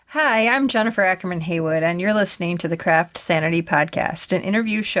Hi, I'm Jennifer Ackerman Haywood, and you're listening to the CraftSanity podcast, an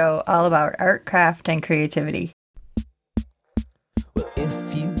interview show all about art, craft, and creativity. Well,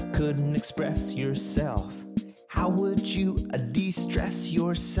 if you couldn't express yourself, how would you de-stress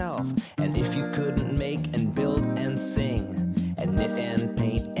yourself? And if you couldn't make and build and sing, and knit and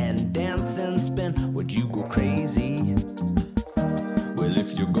paint and dance and spin, would you go crazy? Well,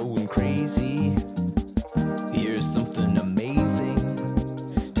 if you're going crazy, here's something amazing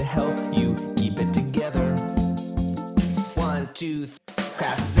to help you keep it together. 1, 2, 3.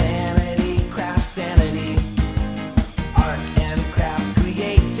 CraftSanity, CraftSanity. Art and craft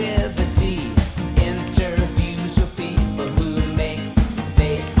creativity. Interviews with people who make.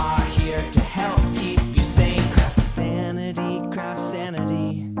 They are here to help keep you sane. CraftSanity,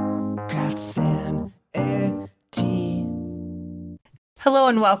 CraftSanity, CraftSanity. Hello,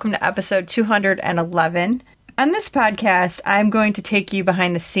 and welcome to episode 211. On this podcast, I'm going to take you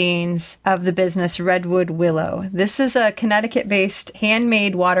behind the scenes of the business RedwoodWillow. This is a Connecticut-based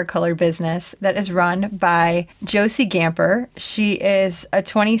handmade watercolor business that is run by Josie Gamper. She is a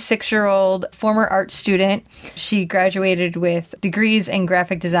 26-year-old former art student. She graduated with degrees in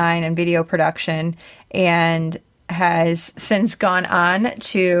graphic design and video production and has since gone on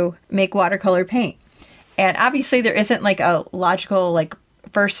to make watercolor paint. And obviously there isn't like a logical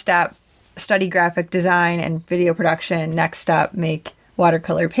first step, study graphic design and video production, next step, make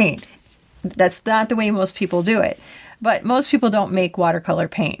watercolor paint. That's not the way most people do it. But most people don't make watercolor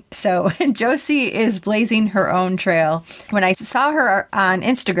paint. So Josie is blazing her own trail. When I saw her on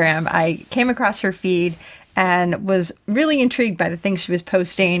Instagram, I came across her feed and was really intrigued by the things she was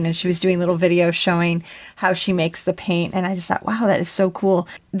posting, and she was doing little videos showing how she makes the paint. And I just thought, wow, that is so cool.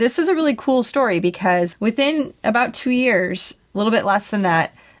 This is a really cool story because within about 2 years, a little bit less than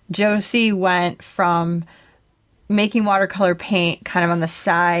that, Josie went from making watercolor paint kind of on the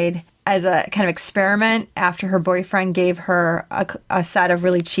side as a kind of experiment after her boyfriend gave her a set of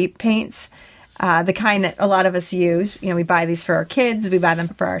really cheap paints, the kind that a lot of us use. You know, we buy these for our kids, we buy them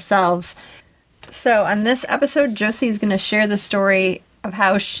for ourselves. So on this episode, Josie is going to share the story of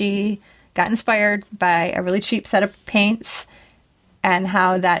how she got inspired by a really cheap set of paints and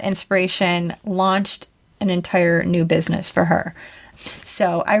how that inspiration launched an entire new business for her.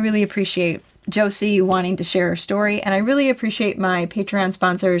 So I really appreciate Josie wanting to share her story, and I really appreciate my Patreon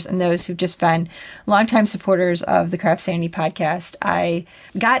sponsors and those who've just been longtime supporters of the CraftSanity podcast. I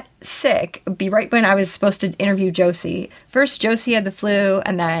got sick right when I was supposed to interview Josie. First, Josie had the flu,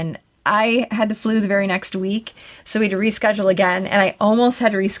 and then I had the flu the very next week, so we had to reschedule again, and I almost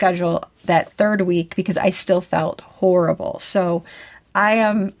had to reschedule that third week because I still felt horrible. So I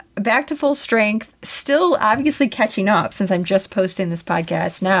am back to full strength, still obviously catching up since I'm just posting this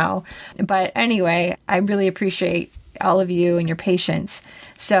podcast now. But anyway, I really appreciate all of you and your patience.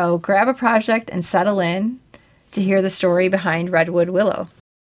 So grab a project and settle in to hear the story behind RedwoodWillow.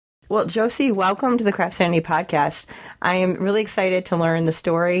 Well, Josie, welcome to the CraftSanity podcast. I am really excited to learn the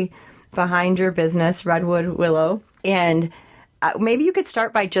story behind your business, RedwoodWillow. And maybe you could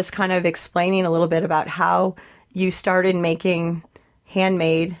start by just kind of explaining a little bit about how you started making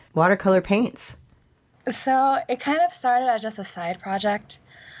handmade watercolor paints. So it kind of started as just a side project.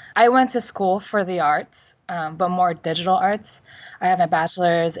 I went to school for the arts, but more digital arts. I have my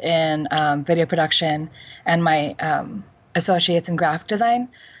bachelor's in video production and my associates in graphic design.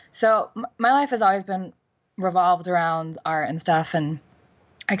 So my life has always been revolved around art and stuff, and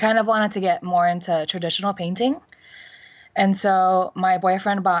I kind of wanted to get more into traditional painting. And so my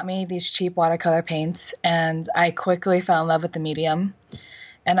boyfriend bought me these cheap watercolor paints, and I quickly fell in love with the medium.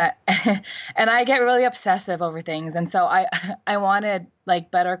 And I get really obsessive over things. And so I wanted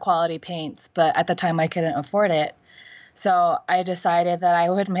better quality paints, but at the time I couldn't afford it. So I decided that I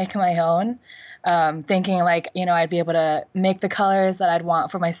would make my own, thinking I'd be able to make the colors that I'd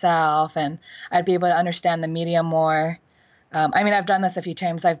want for myself, and I'd be able to understand the medium more. I've done this a few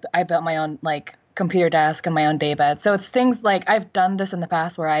times. I built my own computer desk and my own daybed. So it's things I've done this in the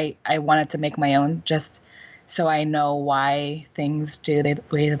past where I wanted to make my own just so I know why things do the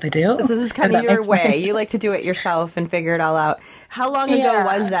way that they do. So this is kind of your way. You like to do it yourself and figure it all out. How long ago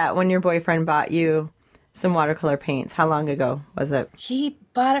was that when your boyfriend bought you some watercolor paints? How long ago was it? He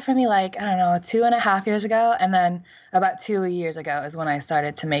bought it for me 2.5 years ago. And then about 2 years ago is when I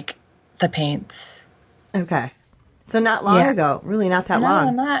started to make the paints. Okay. So not long ago, really not that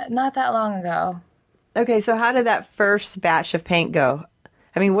long. No, not that long ago. Okay, so how did that first batch of paint go?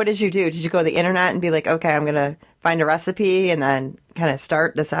 What did you do? Did you go to the internet and be like, okay, I'm going to find a recipe and then kind of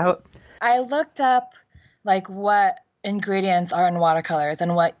start this out? I looked up what ingredients are in watercolors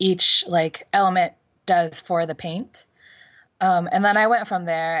and what each element does for the paint. And then I went from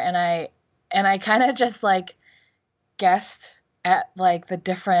there, and I kind of just like guessed at like the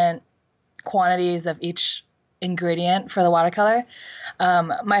different quantities of each ingredient for the watercolor.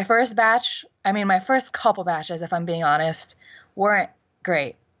 My first batch, I mean, my first couple batches, if I'm being honest, weren't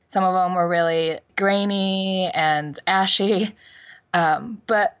great. Some of them were really grainy and ashy.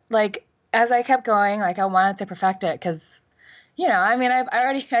 But like, as I kept going, like I wanted to perfect it because, you know, I mean,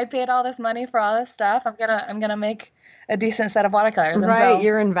 I paid all this money for all this stuff. I'm gonna make a decent set of watercolors. And Right, so,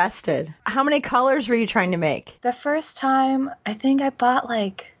 you're invested. How many colors were you trying to make? the first time, I think I bought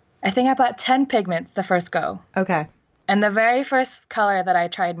 10 pigments the first go. Okay. And the very first color that I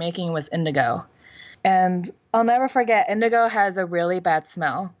tried making was indigo. And I'll never forget, indigo has a really bad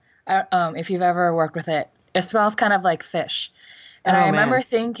smell. If you've ever worked with it, it smells kind of like fish. And I remember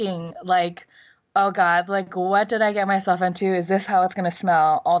thinking, like, oh God, like, what did I get myself into? Is this how it's going to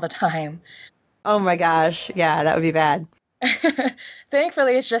smell all the time? Oh my gosh. Yeah, that would be bad.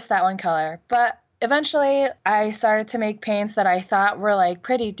 Thankfully, it's just that one color. But eventually, I started to make paints that I thought were like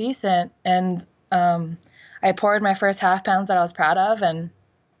pretty decent. And I poured my first half pounds that I was proud of. And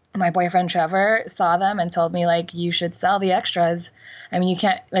my boyfriend Trevor saw them and told me, like, you should sell the extras. I mean, you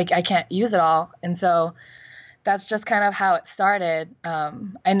can't, like, I can't use it all. And so that's just kind of how it started.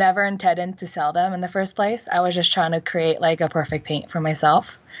 I never intended to sell them in the first place. I was just trying to create like a perfect paint for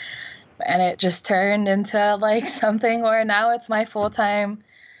myself. And it just turned into like something where now it's my full-time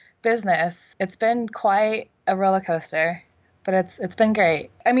business. It's been quite a roller coaster, but it's been great.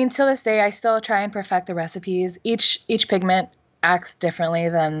 I mean, till this day, I still try and perfect the recipes. Each pigment acts differently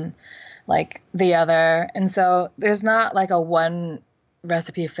than like the other. And so there's not like a one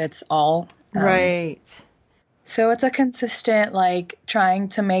recipe fits all. Right. So it's a consistent, like, trying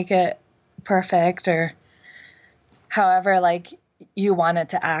to make it perfect or however, like, you want it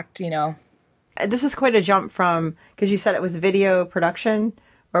to act, you know. This is quite a jump from, because you said it was video production,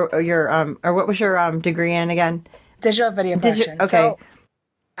 or your, or what was your degree in again? Digital video production. Okay. So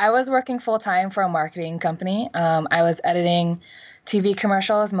I was working full-time for a marketing company. I was editing TV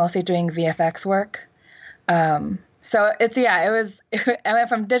commercials, mostly doing VFX work. So it went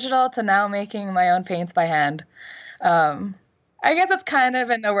from digital to now making my own paints by hand. I guess it's kind of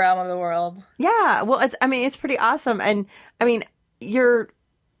in the realm of the world. Yeah. Well, it's pretty awesome. And I mean, you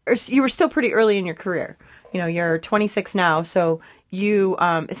were still pretty early in your career. You know, you're 26 now. So you,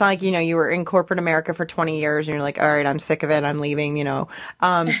 it's not like, you know, you were in corporate America for 20 years and you're like, all right, I'm sick of it. I'm leaving, you know.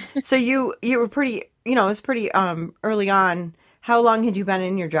 So you were pretty, you know, it was pretty, early on. How long had you been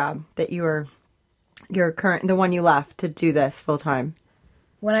in your job that you were the one you left to do this full time?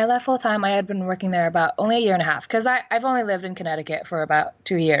 When I left full time, I had been working there about only a year and a half because I've only lived in Connecticut for about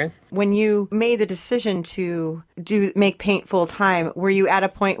 2 years. When you made the decision to make paint full time, were you at a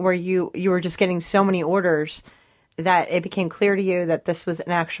point where you were just getting so many orders that it became clear to you that this was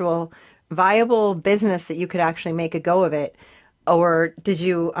an actual viable business that you could actually make a go of it? Or did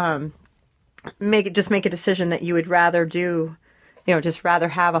you make a decision that you would rather do, you know, just rather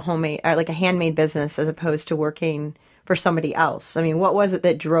have a homemade or like a handmade business as opposed to working for somebody else? I mean, what was it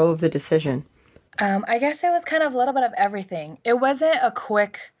that drove the decision? I guess it was kind of a little bit of everything. It wasn't a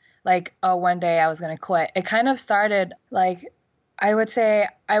quick, like, oh, one day I was going to quit. It kind of started, like, I would say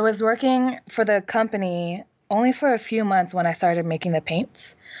I was working for the company only for a few months when I started making the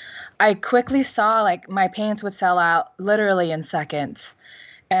paints. I quickly saw, like, my paints would sell out literally in seconds.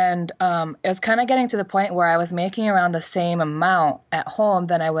 And it was kind of getting to the point where I was making around the same amount at home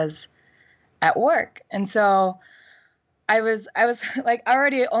than I was at work. And so I was like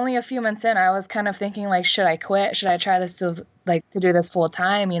already only a few months in, I was kind of thinking like, should I quit? Should I try this to do this full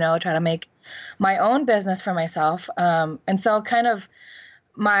time, you know, try to make my own business for myself? And so kind of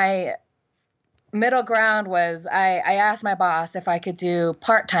my middle ground was I asked my boss if I could do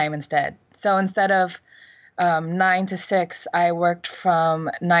part-time instead. So instead of 9 to 6, I worked from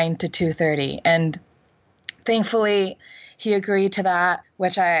 9 to 2:30. And thankfully, he agreed to that,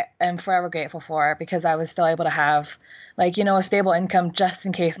 which I am forever grateful for because I was still able to have, like, you know, a stable income just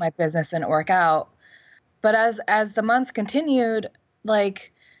in case my business didn't work out. But as the months continued,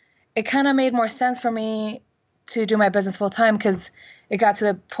 like, it kind of made more sense for me to do my business full time because it got to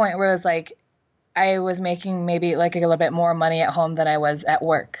the point where it was like I was making maybe like a little bit more money at home than I was at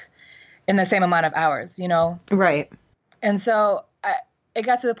work in the same amount of hours, you know? Right. And so it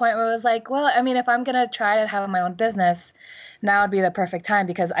got to the point where it was like, well, I mean, if I'm going to try to have my own business, now would be the perfect time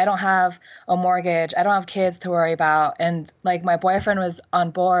because I don't have a mortgage. I don't have kids to worry about. And like my boyfriend was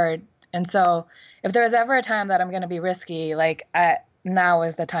on board. And so if there was ever a time that I'm going to be risky, like now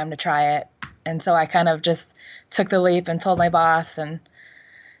is the time to try it. And so I kind of just took the leap and told my boss, and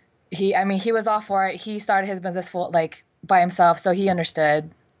he was all for it. He started his business by himself, so he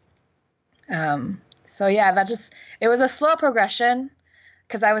understood. So yeah, it was a slow progression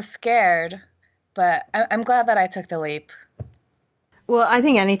because I was scared, but I'm glad that I took the leap. Well, I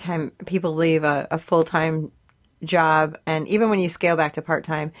think anytime people leave a full-time job, and even when you scale back to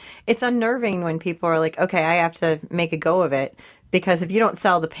part-time, it's unnerving when people are like, okay, I have to make a go of it, because if you don't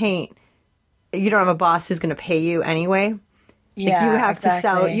sell the paint, you don't have a boss who's going to pay you anyway. Yeah, if you have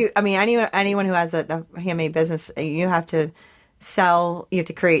exactly. to sell, I mean, anyone who has a handmade business, you have to sell, you have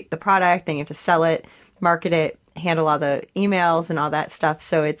to create the product, then you have to sell it, market it, handle all the emails and all that stuff.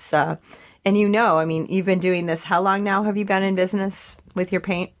 So it's, and I mean, you've been doing this, how long now have you been in business with your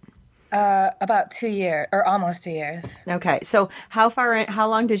paint? About 2 years, or almost 2 years. Okay. So how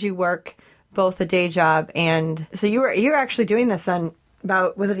long did you work both a day job and, so you were actually doing this on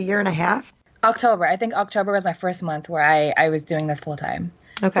about, was it a year and a half? October. I think October was my first month where I was doing this full time.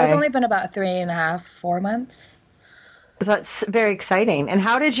 Okay. So it's only been about 3.5, 4 months. So that's very exciting. And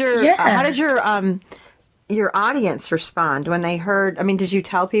how did your audience respond when they heard? I mean, did you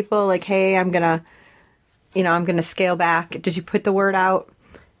tell people like, "Hey, I'm gonna scale back"? Did you put the word out?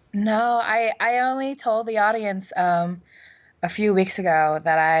 No, I only told the audience a few weeks ago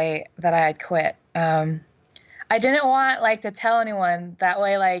that I had quit. I didn't want like to tell anyone, that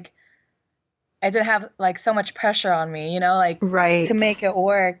way like I didn't have like so much pressure on me, like right. to make it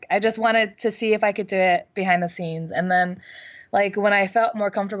work. I just wanted to see if I could do it behind the scenes. And then like when I felt more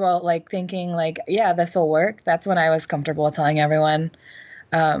comfortable, like thinking like, yeah, this will work, that's when I was comfortable telling everyone.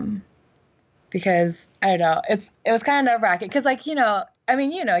 Because I don't know, it was kind of nerve-wracking because like, you have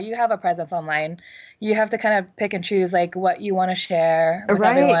a presence online. You have to kind of pick and choose like what you want to share with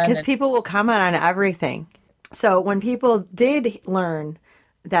everyone. Right, because people will comment on everything. So when people did learn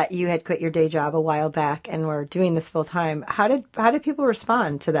that you had quit your day job a while back and were doing this full time, how did people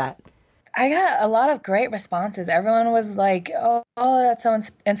respond to that? I got a lot of great responses. Everyone was like, "Oh, that's so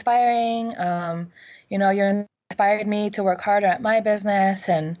inspiring. You inspired me to work harder at my business."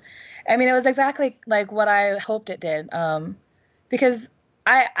 And I mean, it was exactly like what I hoped it did. Because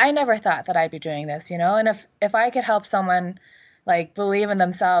I never thought that I'd be doing this, and if I could help someone like believe in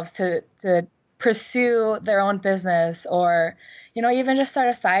themselves to pursue their own business, or even just start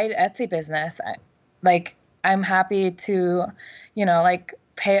a side Etsy business, I'm happy to like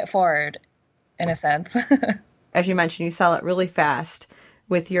pay it forward in a sense. As you mentioned, you sell it really fast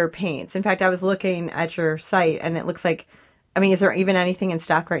with your paints. In fact, I was looking at your site and it looks like, I mean, is there even anything in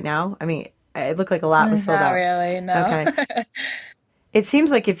stock right now? I mean, it looked like a lot was sold out. Not really, no. Okay. It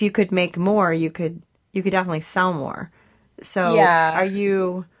seems like if you could make more, you could definitely sell more. So yeah. Are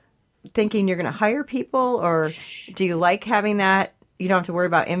you thinking you're going to hire people, or do you like having that? You don't have to worry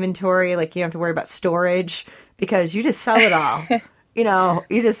about inventory, like you don't have to worry about storage, because you just sell it all.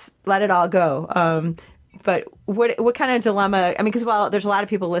 You just let it all go. But what kind of dilemma? I mean, because there's a lot of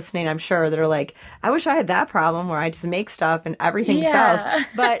people listening, I'm sure, that are like, I wish I had that problem where I just make stuff and everything sells.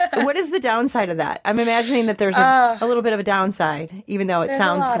 But what is the downside of that? I'm imagining that there's a little bit of a downside, even though it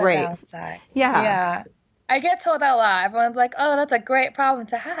sounds great. Yeah. I get told that a lot. Everyone's like, "Oh, that's a great problem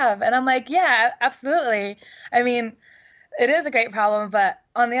to have." And I'm like, yeah, absolutely. I mean, it is a great problem, but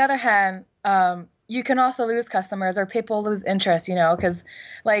on the other hand, you can also lose customers, or people lose interest, because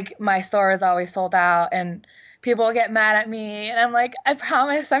like my store is always sold out and people get mad at me. And I'm like, I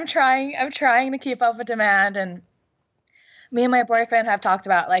promise I'm trying to keep up with demand. And me and my boyfriend have talked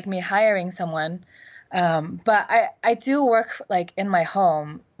about like me hiring someone. But I do work like in my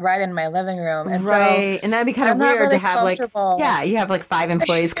home, right in my living room. And right. So and that'd be kind of weird really to have like, yeah, you have like 5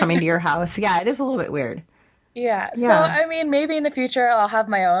 employees coming to your house. Yeah, it is a little bit weird. Yeah. So, I mean, maybe in the future I'll have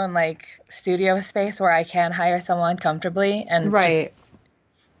my own like studio space where I can hire someone comfortably and right.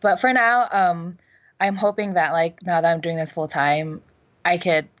 But for now, I'm hoping that like now that I'm doing this full time, I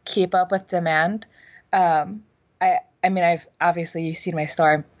could keep up with demand. I mean, I've obviously, you've seen my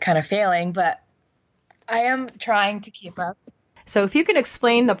store, I'm kind of failing, but I am trying to keep up. So if you could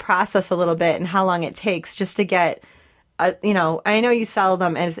explain the process a little bit and how long it takes just to get, I know you sell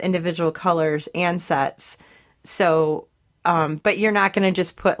them as individual colors and sets. So, but you're not going to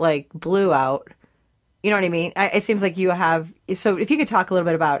just put like blue out. You know what I mean? It seems like you have, so if you could talk a little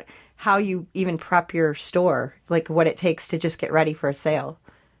bit about how you even prep your store, like what it takes to just get ready for a sale.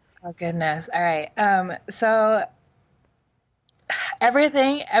 Oh, goodness. All right. So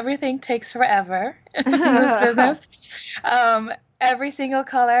everything takes forever in this business. Every single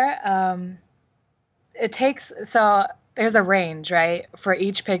color, it takes, so there's a range, right? For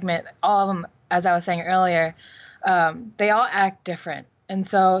each pigment, all of them, as I was saying earlier, they all act different. And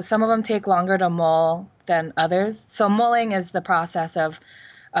so some of them take longer to mull than others. So mulling is the process of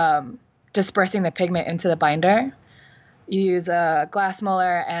dispersing the pigment into the binder. you use a glass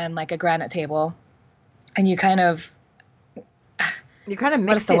molar and like a granite table, and you kind of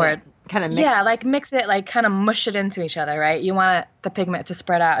mix the word? Kind of mix. Yeah, like mix it, like kind of mush it into each other, right? You want the pigment to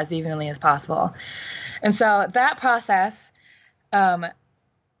spread out as evenly as possible. And so that process, I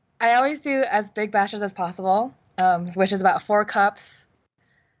always do as big batches as possible, which is about 4 cups.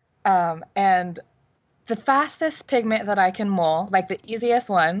 And the fastest pigment that I can mold, like the easiest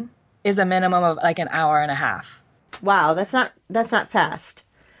one, is a minimum of like an hour and a half. Wow, that's not fast.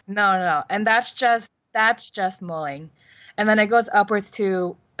 No. And that's just molding. And then it goes upwards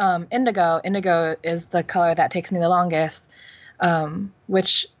to indigo. Indigo is the color that takes me the longest,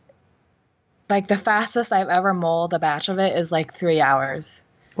 which like the fastest I've ever molded a batch of it is like 3 hours.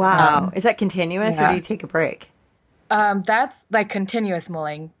 Wow. Is that continuous or do you take a break? That's like continuous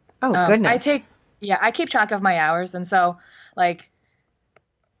molding. Oh, goodness. I keep track of my hours. And so like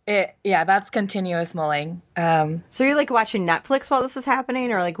that's continuous molding. So you're like watching Netflix while this is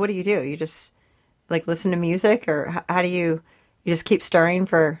happening, or like what do? You just like listen to music, or how do you just keep stirring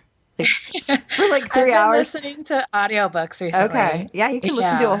for like 3 I've been hours? Listening to audiobooks recently. Okay. Yeah, you can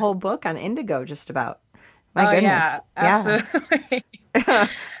listen to a whole book on indigo just about. My goodness. Yeah, absolutely.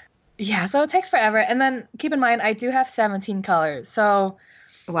 Yeah, so it takes forever. And then keep in mind, I do have 17 colors. So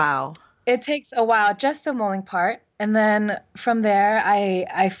wow. It takes a while, just the molding part. And then from there,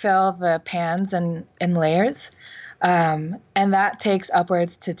 I fill the pans in layers. And that takes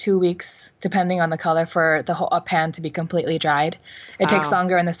upwards to 2 weeks, depending on the color, for the whole pan to be completely dried. It takes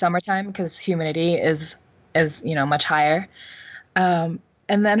longer in the summertime because humidity is much higher. And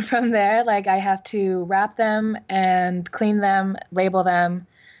then from there, like I have to wrap them and clean them, label them,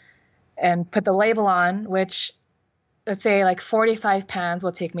 and put the label on, which let's say like 45 pans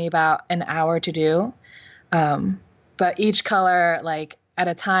will take me about an hour to do. But each color, like at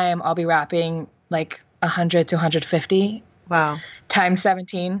a time, I'll be wrapping like 100 to 150. Wow. Times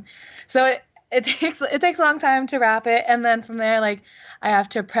 17. So it takes a long time to wrap it. And then from there, like I have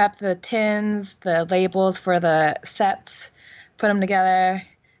to prep the tins, the labels for the sets, put them together.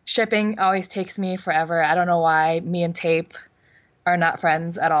 Shipping always takes me forever. I don't know why. Me and tape are not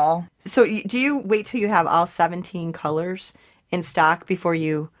friends at all. So do you wait till you have all 17 colors in stock before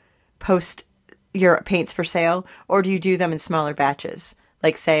you post your paints for sale? Or do you do them in smaller batches?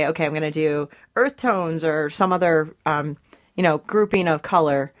 Like say, okay, I'm going to do earth tones or some other, grouping of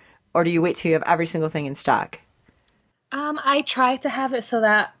color. Or do you wait till you have every single thing in stock? I try to have it so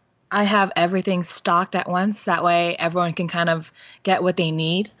that I have everything stocked at once. That way everyone can kind of get what they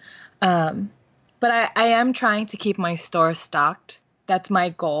need. But I am trying to keep my store stocked. That's my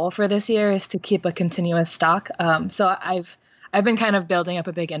goal for this year, is to keep a continuous stock. So I've been kind of building up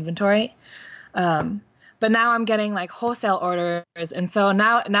a big inventory. But now I'm getting like wholesale orders. And so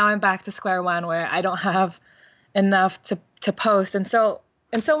now I'm back to square one where I don't have enough to post. And so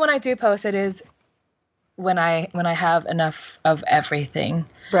when I do post, it is when I have enough of everything.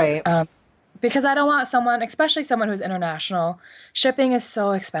 Right. Because I don't want someone, especially someone who's international, shipping is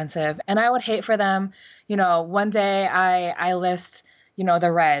so expensive. And I would hate for them, one day I list,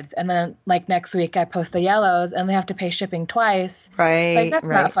 the reds, and then like next week I post the yellows and they have to pay shipping twice. Right. Like that's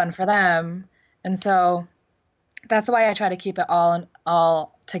not fun for them. And so that's why I try to keep it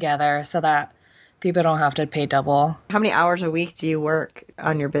all together so that people don't have to pay double. How many hours a week do you work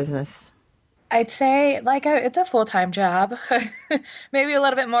on your business? I'd say it's a full-time job, maybe a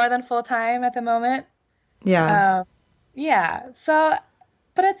little bit more than full-time at the moment. Yeah. Yeah. So,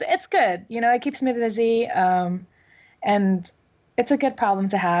 but it's good. It keeps me busy. And it's a good problem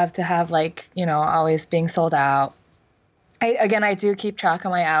to have like, always being sold out. I do keep track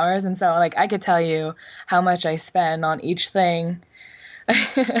of my hours. And so like, I could tell you how much I spend on each thing.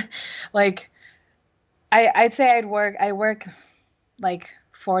 Like I'd say I work like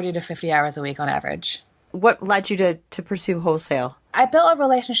 40 to 50 hours a week on average. What led you to pursue wholesale? I built a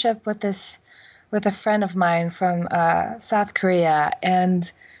relationship with a friend of mine from South Korea,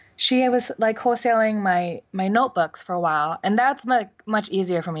 and she was like wholesaling my notebooks for a while. And that's much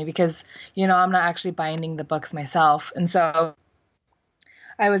easier for me because, I'm not actually binding the books myself. And so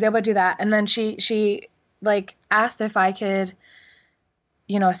I was able to do that. And then she like asked if I could,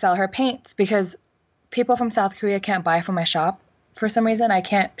 sell her paints, because people from South Korea can't buy from my shop. For some reason, I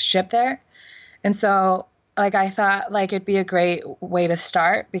can't ship there. And so like I thought like it'd be a great way to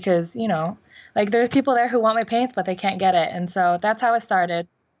start because, like there's people there who want my paints, but they can't get it. And so that's how it started.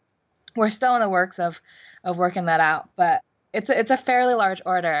 We're still in the works of working that out, but it's a fairly large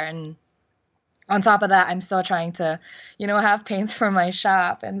order. And on top of that, I'm still trying to, have paints for my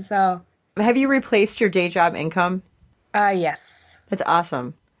shop. And so. Have you replaced your day job income? Yes. That's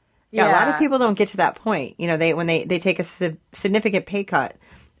awesome. Yeah, a lot of Yeah. people don't get to that point. You know, they take a significant pay cut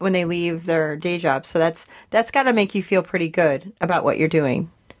when they leave their day job. So that's got to make you feel pretty good about what you're doing.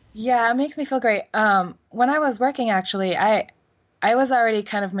 Yeah, it makes me feel great. When I was working, actually, I was already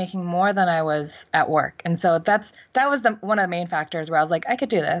kind of making more than I was at work, and so that was one of the main factors where I was like, I could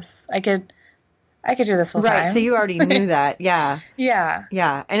do this. I could do this full Right. So time. you already knew that. Yeah. Yeah.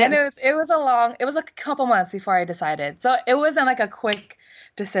 Yeah. And And it was a couple months before I decided. So it wasn't like a quick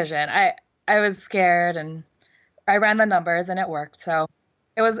decision. I was scared and I ran the numbers and it worked. So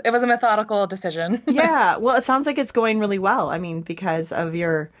it was a methodical decision. yeah. Well, it sounds like it's going really well. I mean, because of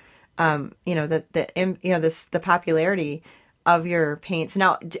your, the popularity of your paints.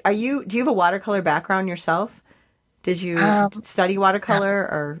 Now, do you have a watercolor background yourself? Did you study watercolor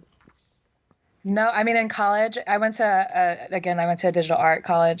or? No, I mean in college, I went to a digital art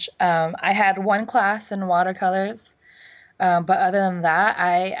college. I had one class in watercolors, but other than that,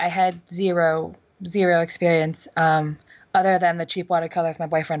 I had zero experience other than the cheap watercolors my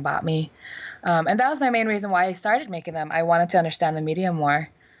boyfriend bought me, and that was my main reason why I started making them. I wanted to understand the medium more.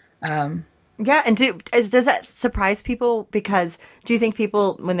 Yeah, and does that surprise people? Because do you think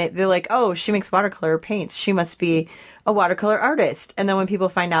people, when they're like, oh, she makes watercolor paints, she must be a watercolor artist. And then when people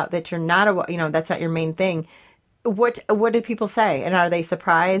find out that you're not that's not your main thing, what do people say? And are they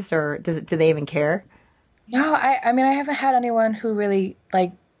surprised, or do they even care? No, I mean I haven't had anyone who really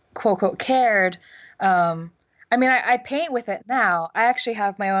like quote quote cared. I mean I paint with it now. I actually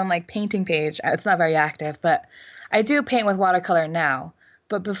have my own like painting page. It's not very active, but I do paint with watercolor now.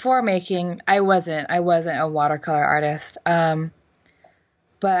 But before making, I wasn't a watercolor artist.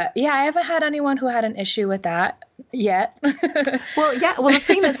 But yeah, I haven't had anyone who had an issue with that yet. Well, yeah. Well, the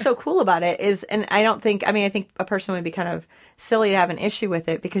thing that's so cool about it is, and I think a person would be kind of silly to have an issue with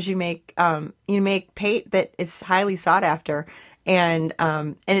it, because you make paint that is highly sought after, and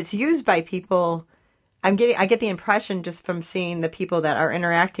it's used by people. I get the impression just from seeing the people that are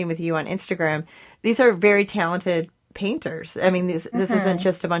interacting with you on Instagram, these are very talented painters. I mean, this isn't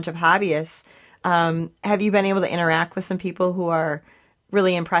just a bunch of hobbyists. Have you been able to interact with some people who are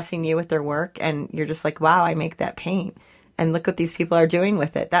really impressing you with their work, and you're just like, wow, I make that paint, and look what these people are doing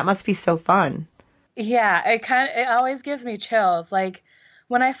with it? That must be so fun. Yeah, it always gives me chills. Like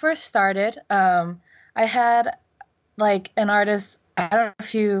when I first started, I had like an artist. I don't know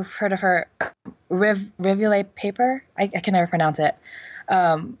if you've heard of her, Rivulate Paper. I can never pronounce it.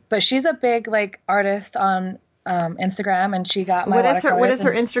 But she's a big like artist on Instagram, and she got my what is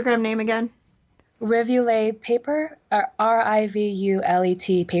her Instagram name again? Rivulate Paper, or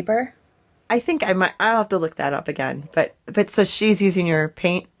Rivulet Paper. I think I'll have to look that up again. But so she's using your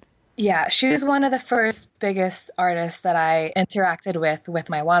paint? Yeah, she was one of the first biggest artists that I interacted with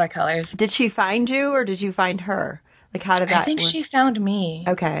my watercolors. Did she find you, or did you find her? Like, how did that I think she found me.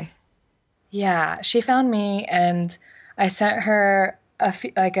 Okay. Yeah, she found me, and I sent her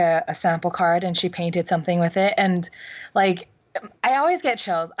a sample card, and she painted something with it. And like, I always get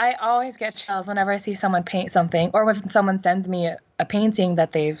chills. I always get chills whenever I see someone paint something, or when someone sends me a painting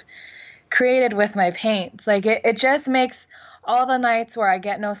that they've created with my paints. Like it just makes all the nights where I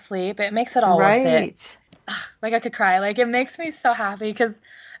get no sleep, it makes it all worth it. Like I could cry. Like it makes me so happy, because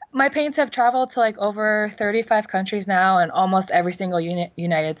my paints have traveled to like over 35 countries now, and almost every single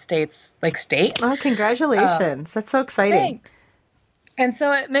United States state. Oh, congratulations. That's so exciting. Thanks. And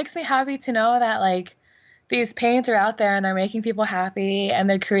so it makes me happy to know that like these paints are out there and they're making people happy, and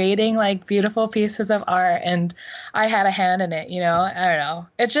they're creating like beautiful pieces of art, and I had a hand in it, I don't know.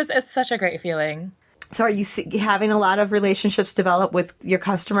 It's such a great feeling. So are you having a lot of relationships develop with your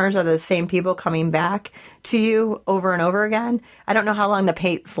customers? Are the same people coming back to you over and over again? I don't know how long the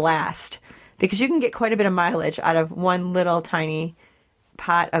paints last, because you can get quite a bit of mileage out of one little tiny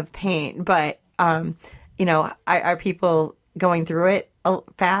pot of paint. But, are people going through it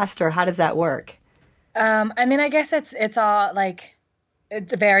fast, or how does that work? I mean, I guess it's all like, it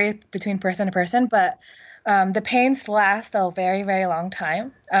varies between person to person, but the paints last a very, very long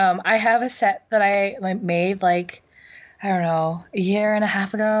time. I have a set that I made I don't know, a year and a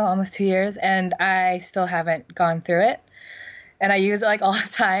half ago, almost 2 years, and I still haven't gone through it. And I use it like all the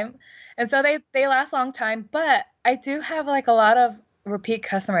time. And so they last a long time, but I do have like a lot of repeat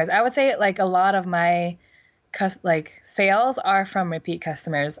customers. I would say like a lot of my sales are from repeat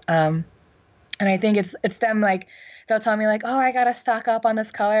customers. And I think it's them, like, they'll tell me like, oh, I got to stock up on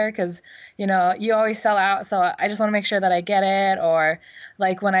this color because, you always sell out. So I just want to make sure that I get it. Or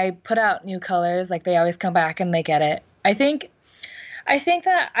like when I put out new colors, like they always come back and they get it. I think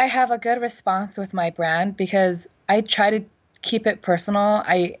that I have a good response with my brand because I try to keep it personal.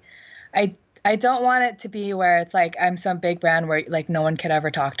 I I don't want it to be where it's like I'm some big brand where like no one could ever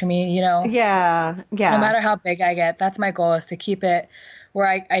talk to me, you know? Yeah. No matter how big I get, that's my goal, is to keep it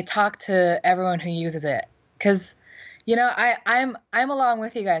where I talk to everyone who uses it. Because, you know, I'm along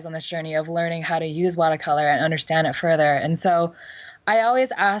with you guys on this journey of learning how to use watercolor and understand it further. And so I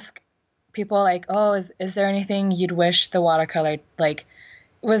always ask people like, oh, is there anything you'd wish the watercolor, like,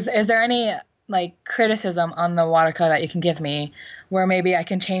 is there any like criticism on the watercolor that you can give me where maybe I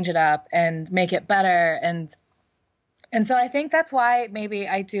can change it up and make it better? And so I think that's why maybe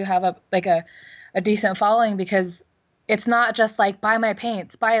I do have a decent following, because it's not just like, buy my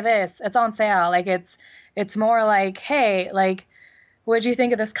paints, buy this, it's on sale. Like it's more like, hey, like, what'd you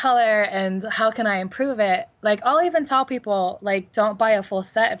think of this color and how can I improve it? Like, I'll even tell people, like, don't buy a full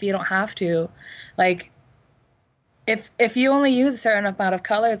set if you don't have to. Like, if you only use a certain amount of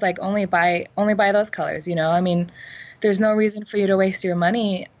colors, like only buy those colors, you know? I mean, there's no reason for you to waste your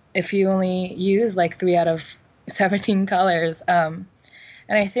money if you only use like 3 out of 17 colors. And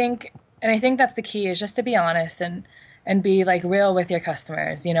I think that's the key, is just to be honest and be like real with your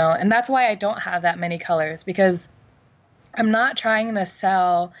customers, you know? And that's why I don't have that many colors, because I'm not trying to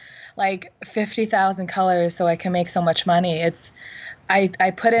sell like 50,000 colors so I can make so much money.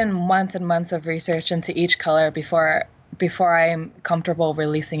 I put in months and months of research into each color before I'm comfortable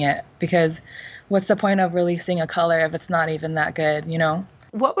releasing it, because what's the point of releasing a color if it's not even that good, you know?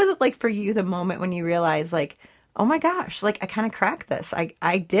 What was it like for you, the moment when you realized, like, oh my gosh, like I kind of cracked this.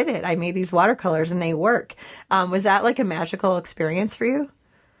 I did it. I made these watercolors and they work. Was that like a magical experience for you?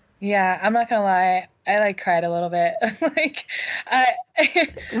 Yeah, I'm not gonna lie. I like cried a little bit. Like,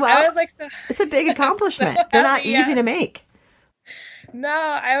 Well, I was like, it's a big accomplishment. They're not easy to make. No,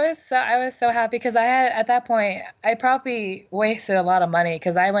 I was so happy, because I had, at that point, I probably wasted a lot of money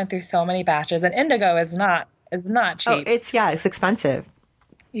because I went through so many batches, and indigo is not cheap. Oh, it's expensive.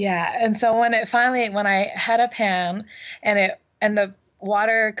 Yeah, and so when I had a pan and the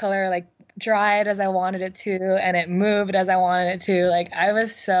watercolor like dried as I wanted it to, and it moved as I wanted it to, like I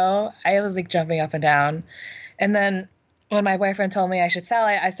was like jumping up and down. And then when my boyfriend told me I should sell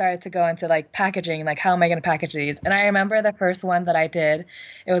it, I started to go into like packaging, like how am I going to package these? And I remember the first one that I did,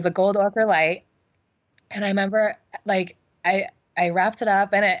 it was a gold ochre light. And I remember like I wrapped it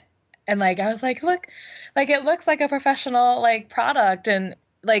up and like I was like, look, like it looks like a professional like product. And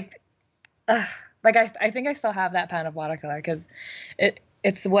like I think I still have that pan of watercolor, because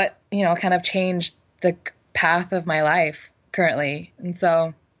it's what, you know, kind of changed the path of my life currently. And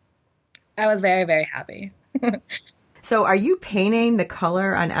so I was very, very happy. So are you painting the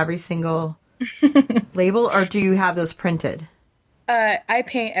color on every single label, or do you have those printed? I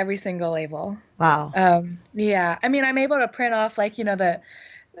paint every single label. Wow. Yeah. I mean, I'm able to print off like, you know,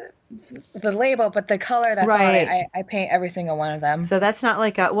 the label, but the color that's right. on it, I paint every single one of them. So that's not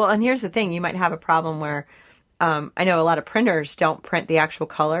like well, and here's the thing, you might have a problem where I know a lot of printers don't print the actual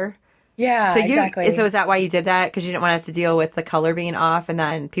color. Yeah, so exactly. So is that why you did that? Because you didn't want to have to deal with the color being off, and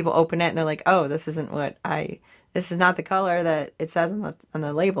then people open it and they're like, oh, this is not the color that it says on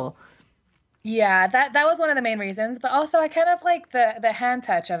the label. Yeah, that was one of the main reasons, but also I kind of like the hand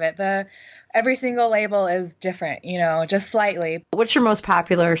touch of it. Every single label is different, you know, just slightly. What's your most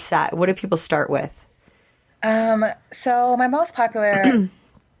popular set? What do people start with? So my most popular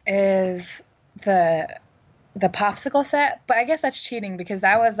is the popsicle set, but I guess that's cheating because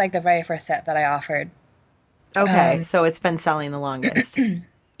that was like the very first set that I offered. Okay, so it's been selling the longest.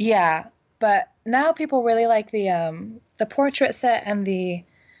 Yeah, but now people really like the portrait set, and the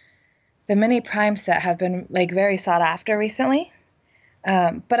mini prime set have been like very sought after recently.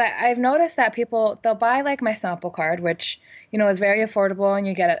 But I've noticed that they'll buy like my sample card, which, you know, is very affordable, and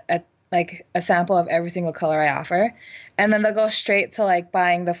you get a sample of every single color I offer, and then they'll go straight to like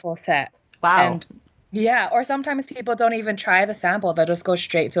buying the full set. Wow. And yeah, or sometimes people don't even try the sample; they'll just go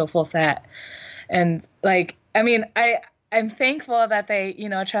straight to a full set. And like, I mean, I'm thankful that they, you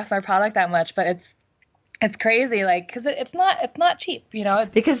know, trust our product that much, but it's crazy, like, because it's not cheap, you know.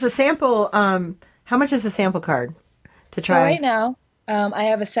 Because the sample, how much is the sample card to try? So right now, I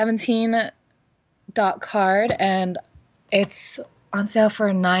have a 17 dot card, and it's on sale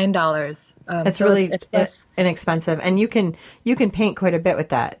for $9. That's so really it's inexpensive, and you can paint quite a bit with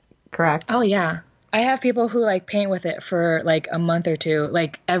that, correct? Oh yeah, I have people who like paint with it for like a month or two,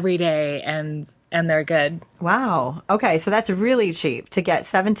 like every day, and they're good. Wow. Okay, so that's really cheap to get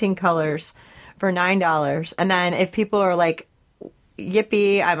 17 colors for $9. And then if people are like,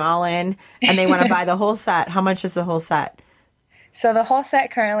 yippee, I'm all in, and they want to buy the whole set, how much is the whole set? So the whole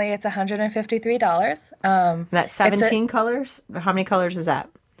set currently, it's $153. That's 17 colors? How many colors is that?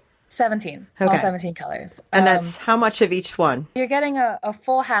 17. Okay. All 17 colors. And that's how much of each one? You're getting a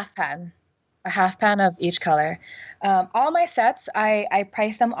full half pan. a half pan of each color. All my sets, I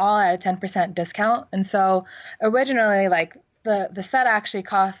price them all at a 10% discount. And so originally, like the set actually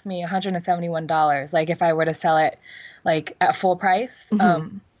cost me $171, like if I were to sell it like at full price.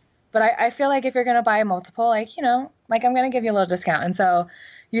 But I feel like if you're going to buy a multiple, like, you know, like I'm going to give you a little discount. And so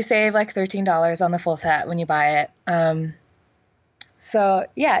you save like $13 on the full set when you buy it. So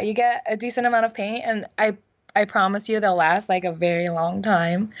yeah, you get a decent amount of paint, and I promise you they'll last like a very long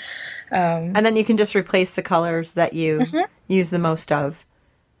time. And then you can just replace the colors that you use the most of.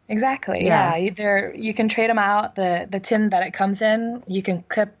 Exactly. Yeah. Either you can trade them out, the tin that it comes in, you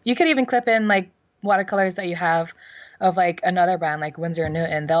could even clip in like watercolors that you have of like another brand like Winsor &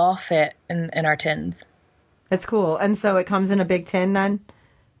 Newton. They'll all fit in our tins. That's cool. And so it comes in a big tin then?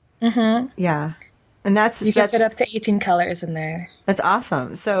 Yeah. And you can fit up to 18 colors in there. That's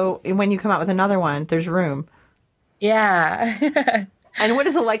awesome. So when you come out with another one, there's room. Yeah. And what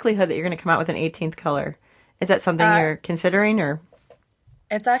is the likelihood that you're going to come out with an 18th color? Is that something you're considering, or?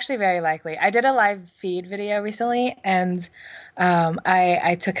 It's actually very likely. I did a live feed video recently, and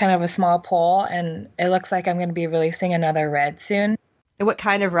I took kind of a small poll, and it looks like I'm going to be releasing another red soon. What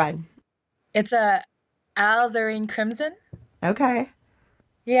kind of red? It's a alizarin crimson. Okay.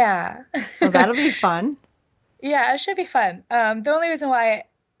 Yeah. Well, that'll be fun. Yeah, it should be fun. The only reason why,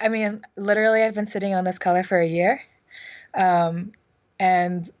 I mean, literally I've been sitting on this color for a year.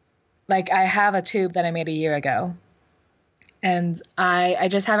 And like I have a tube that I made a year ago. And I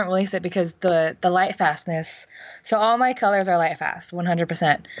just haven't released it because the light fastness. So all my colors are light fast,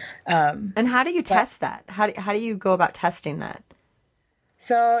 100%. And how do you test that? How do you go about testing that?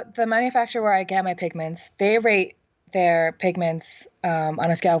 So the manufacturer where I get my pigments, they rate their pigments on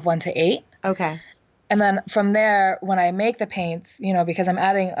a scale of 1 to 8. Okay. And then from there, when I make the paints, you know, because I'm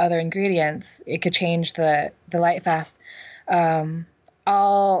adding other ingredients, it could change the light fast.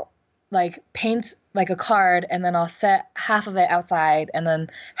 I'll like paint like a card, and then I'll set half of it outside and then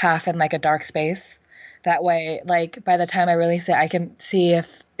half in like a dark space. That way, like by the time I release it, I can see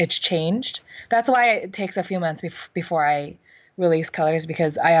if it's changed. That's why it takes a few months before I release colors,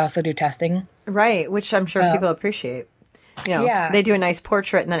 because I also do testing. Right, which I'm sure people appreciate. You know, they do a nice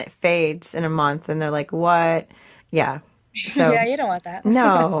portrait and then it fades in a month and they're like, what? Yeah. So yeah, you don't want that.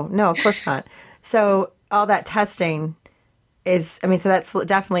 No, of course not. So all that testing is, I mean, so that's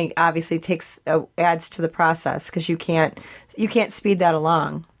definitely obviously adds to the process, because you can't speed that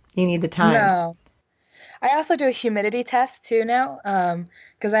along. You need the time. No. I also do a humidity test too now,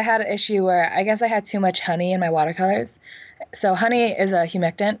 because I had an issue where I guess I had too much honey in my watercolors. So honey is a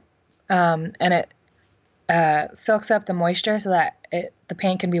humectant, and it soaks up the moisture so that the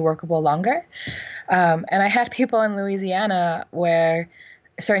paint can be workable longer. And I had people in Louisiana where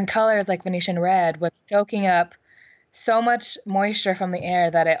certain colors like Venetian red was soaking up so much moisture from the air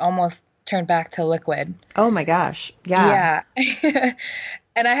that it almost turned back to liquid. Oh my gosh. Yeah. Yeah.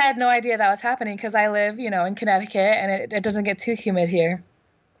 And I had no idea that was happening because I live, you know, in Connecticut, and it doesn't get too humid here.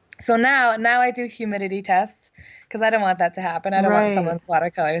 So now I do humidity tests because I don't want that to happen. I don't want someone's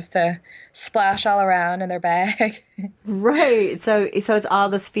watercolors to splash all around in their bag. Right. So it's all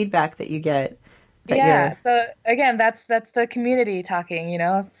this feedback that you get. Yeah. So again, that's the community talking, you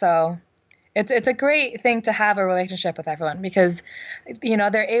know. So it's a great thing to have a relationship with everyone, because, you know,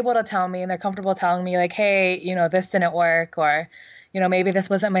 they're able to tell me and they're comfortable telling me like, hey, you know, this didn't work, or, you know, maybe this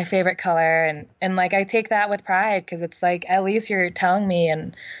wasn't my favorite color. And like, I take that with pride, because it's like, at least you're telling me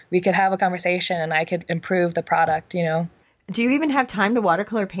and we could have a conversation and I could improve the product, you know. Do you even have time to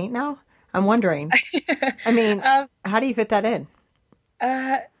watercolor paint now? I'm wondering. I mean, how do you fit that in?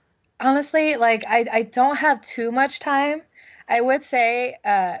 Honestly, like I don't have too much time. I would say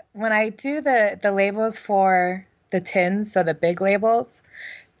when I do the labels for the tins, so the big labels,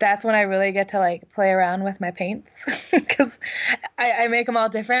 that's when I really get to like play around with my paints, because I make them all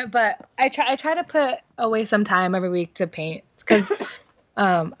different. But I try to put away some time every week to paint, because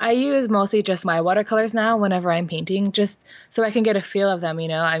I use mostly just my watercolors now whenever I'm painting, just so I can get a feel of them. You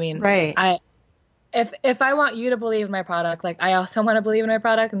know, I mean, right. If I want you to believe in my product, like I also want to believe in my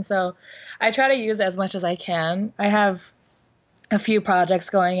product, and so I try to use it as much as I can. I have a few projects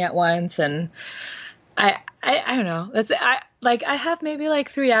going at once, and I don't know. I have maybe like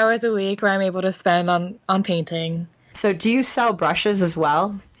 3 hours a week where I'm able to spend on painting. So do you sell brushes as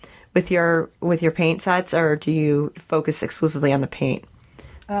well with your paint sets, or do you focus exclusively on the paint?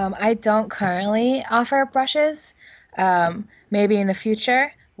 I don't currently offer brushes. Maybe in the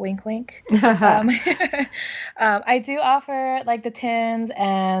future. Wink, wink. I do offer like the tins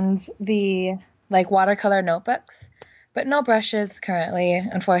and the like watercolor notebooks, but no brushes currently,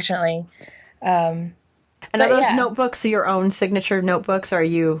 unfortunately. And are those notebooks your own signature notebooks, or are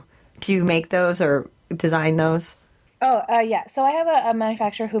you Do you make those or design those? Oh, yeah. So I have a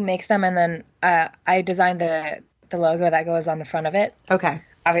manufacturer who makes them, and then I design the logo that goes on the front of it. Okay.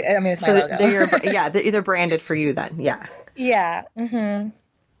 I mean, it's So my logo. they're branded for you then. Yeah. Yeah. Mm-hmm.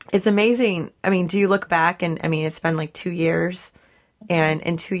 It's amazing. I mean, do you look back and, I mean, it's been like 2 years, and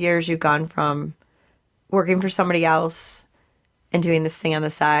in 2 years you've gone from working for somebody else and doing this thing on the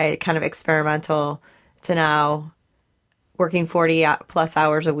side, kind of experimental, to now working 40 plus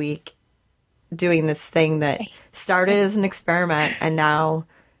hours a week, doing this thing that started as an experiment and now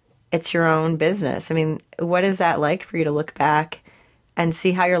it's your own business. I mean, what is that like for you to look back and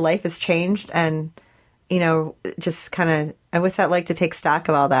see how your life has changed and, you know, just kind of, and what's that like to take stock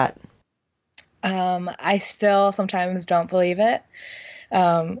of all that? I still sometimes don't believe it.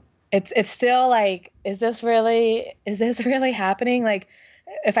 It's still like, is this really happening? Like,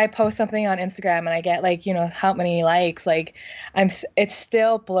 if I post something on Instagram and I get like, you know, how many likes, like it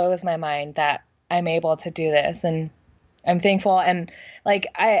still blows my mind that I'm able to do this, and I'm thankful. And like,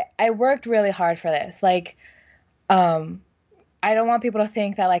 I worked really hard for this. Like, I don't want people to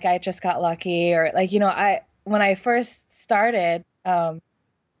think that like I just got lucky, or like, you know, when I first started,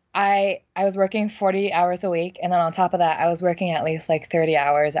 I was working 40 hours a week, and then on top of that, I was working at least like 30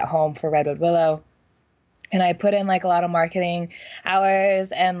 hours at home for RedwoodWillow. And I put in like a lot of marketing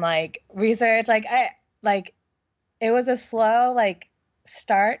hours and like research. It was a slow like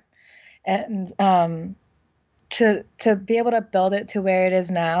start, and to be able to build it to where it is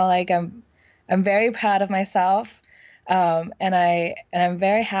now, like I'm very proud of myself, and I'm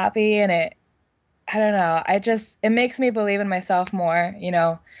very happy. And I don't know, it makes me believe in myself more, you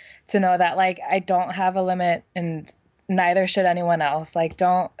know, to know that like I don't have a limit, and neither should anyone else. Like,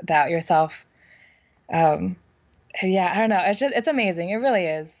 don't doubt yourself. Yeah, I don't know. It's amazing. It really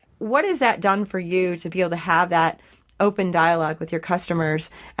is. What has that done for you to be able to have that open dialogue with your customers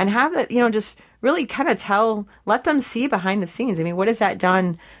and have that, you know, just really kind of let them see behind the scenes? I mean, what has that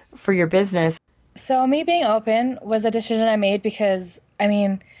done for your business? So me being open was a decision I made because, I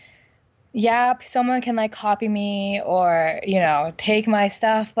mean, yeah, someone can like copy me or, you know, take my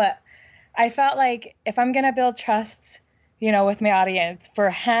stuff, but I felt like if I'm going to build trust, you know, with my audience for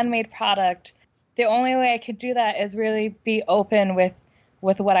a handmade product, the only way I could do that is really be open with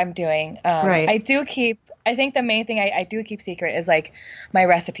what I'm doing. Right. I think the main thing I do keep secret is like my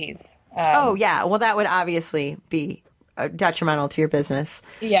recipes. Oh yeah. Well, that would obviously be detrimental to your business.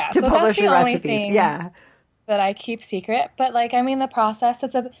 Yeah. To so publish that's the your only recipes. thing Yeah. that I keep secret. But like, I mean, the process,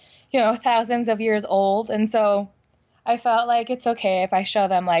 it's thousands of years old. And so I felt like it's okay if I show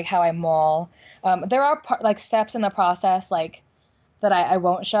them like how I mull. There are like steps in the process, like, that I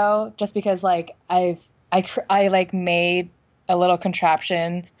won't show, just because like I like made a little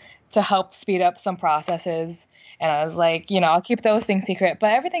contraption to help speed up some processes, and I was like, you know, I'll keep those things secret,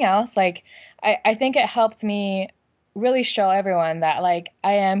 but everything else, like I think it helped me really show everyone that like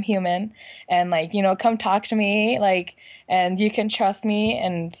I am human, and like, you know, come talk to me, like, and you can trust me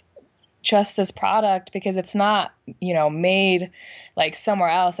and trust this product because it's not, you know, made like somewhere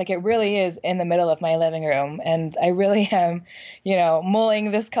else. Like, it really is in the middle of my living room, and I really am, you know,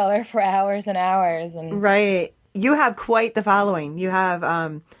 mulling this color for hours and hours. And right. You have quite the following. You have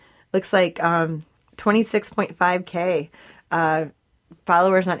looks like 26.5K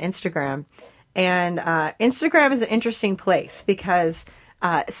followers on Instagram. And Instagram is an interesting place because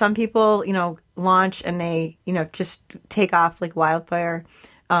some people, you know, launch and they, you know, just take off like wildfire.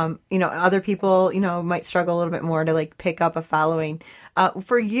 You know, other people, you know, might struggle a little bit more to like pick up a following.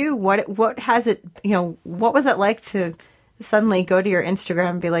 For you, what has it, you know, what was it like to suddenly go to your Instagram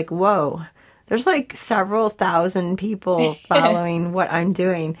and be like, whoa, there's like several thousand people following what I'm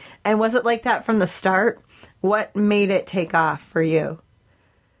doing? And was it like that from the start? What made it take off for you?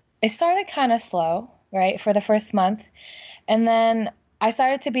 It started kind of slow, right, for the first month. And then I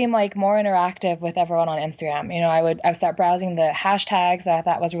started to be like more interactive with everyone on Instagram. You know, I would start browsing the hashtags that I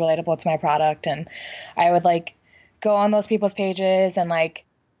thought was relatable to my product, and I would like go on those people's pages and like,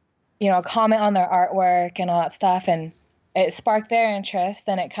 you know, comment on their artwork and all that stuff, and it sparked their interest,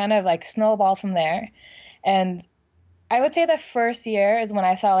 and it kind of like snowballed from there. And I would say the first year is when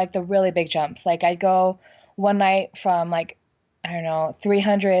I saw like the really big jumps. Like, I'd go one night from like, I don't know,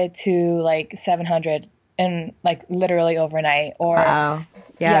 300 to like 700 in like literally overnight. Or wow.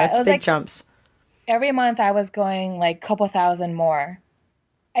 Yeah, that's big like, jumps. Every month I was going like a couple thousand more.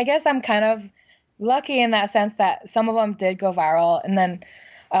 I guess I'm kind of lucky in that sense that some of them did go viral. And then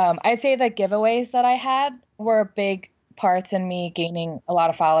I'd say the giveaways that I had were big parts in me gaining a lot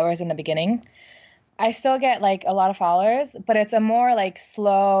of followers in the beginning. I still get like a lot of followers, but it's a more like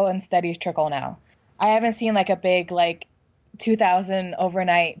slow and steady trickle now. I haven't seen like a big like 2,000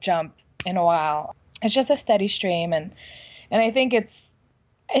 overnight jump in a while. It's just a steady stream. And I think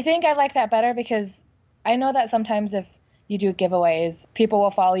I like that better because I know that sometimes if you do giveaways, people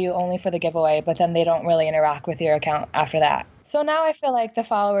will follow you only for the giveaway, but then they don't really interact with your account after that. So now I feel like the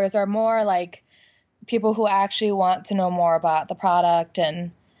followers are more like people who actually want to know more about the product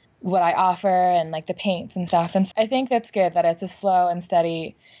and what I offer and like the paints and stuff. And I think that's good that it's a slow and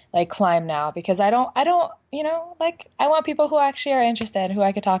steady like climb now because I don't, like I want people who actually are interested, who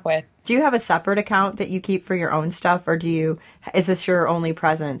I could talk with. Do you have a separate account that you keep for your own stuff, or is this your only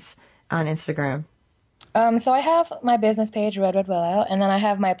presence on Instagram? So I have my business page, RedwoodWillow, and then I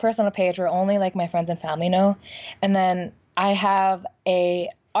have my personal page where only like my friends and family know. And then I have a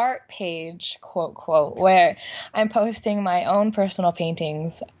art page, quote, quote, where I'm posting my own personal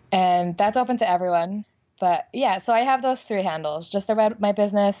paintings, and that's open to everyone. But yeah, so I have those 3 handles, just my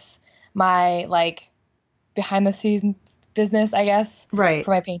business, my like behind the scenes business, I guess, right,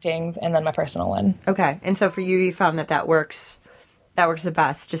 for my paintings, and then my personal one. Okay. And so for you found that works the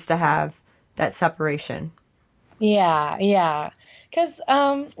best, just to have that separation. Yeah. Because,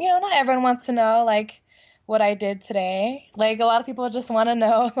 not everyone wants to know, like, what I did today. Like, a lot of people just want to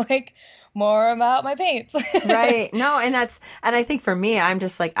know, like, more about my paints. Right. No, and I think for me, I'm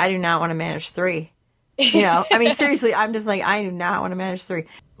just like, I do not want to manage 3. I mean, seriously, I'm just like, I do not want to manage 3.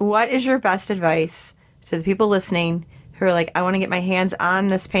 What is your best advice to the people listening who are like, I want to get my hands on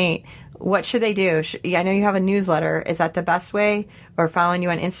this paint? What should they do? I know you have a newsletter. Is that the best way? Or following you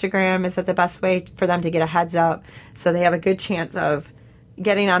on Instagram, is that the best way for them to get a heads up so they have a good chance of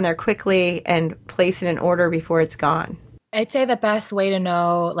getting on there quickly and placing an order before it's gone? I'd say the best way to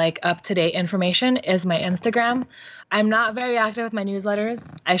know like up-to-date information is my Instagram. I'm not very active with my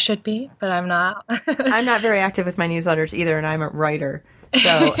newsletters. I should be, but I'm not. I'm not very active with my newsletters either, and I'm a writer.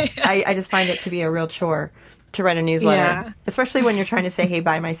 So I just find it to be a real chore to write a newsletter, especially when you're trying to say, hey,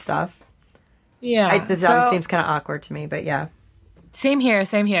 buy my stuff. Yeah. This always seems kind of awkward to me, but yeah. Same here.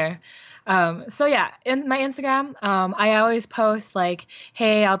 So yeah, in my Instagram, I always post like,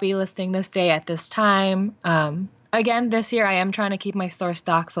 hey, I'll be listing this day at this time. Again, this year I am trying to keep my store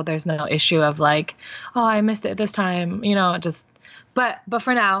stocked so there's no issue of like, oh, I missed it this time, but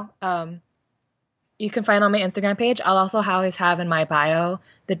for now, you can find on my Instagram page. I'll also always have in my bio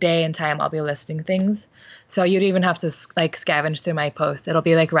the day and time I'll be listing things. So you'd even have to like scavenge through my post. It'll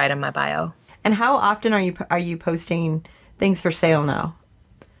be like right in my bio. And how often are you posting things for sale now?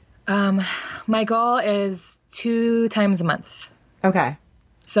 My goal is 2 times a month. Okay.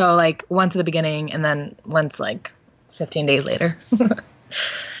 So like once at the beginning and then once like 15 days later.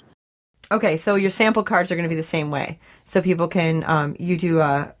 Okay, so your sample cards are going to be the same way. So people can, you do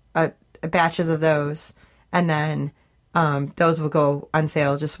a batches of those, and then those will go on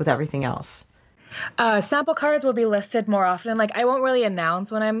sale just with everything else. Sample cards will be listed more often. Like I won't really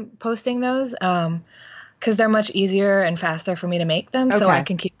announce when I'm posting those because they're much easier and faster for me to make them. Okay. So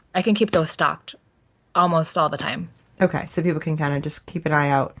I can keep those stocked almost all the time. Okay, so people can kind of just keep an eye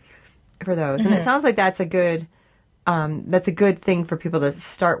out for those. And it sounds like that's a good thing for people to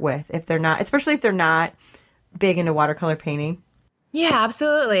start with especially if they're not big into watercolor painting. Yeah,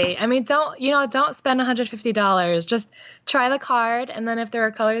 absolutely. I mean, don't spend $150. Just try the card, and then if there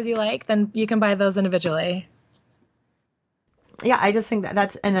are colors you like, then you can buy those individually. Yeah, I just think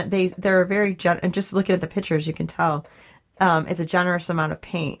they're very and just looking at the pictures, you can tell it's a generous amount of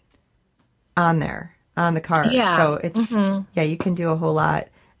paint on there on the card. Yeah. So it's you can do a whole lot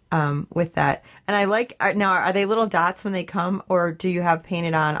with that. And I like now, are they little dots when they come, or do you have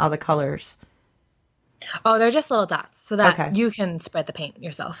painted on all the colors? Oh, they're just little dots so that you can spread the paint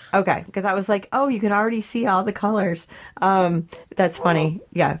yourself. Okay, because I was like, oh, you can already see all the colors. That's funny.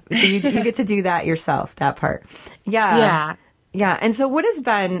 Yeah, so you get to do that yourself, that part. Yeah. And so what has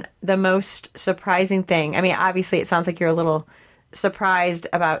been the most surprising thing? I mean, obviously it sounds like you're a little surprised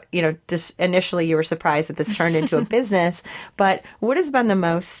about, just initially you were surprised that this turned into a business, but what has been the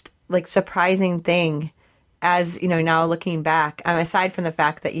most like surprising thing as, now looking back, aside from the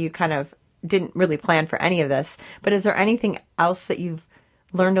fact that you kind of didn't really plan for any of this, but is there anything else that you've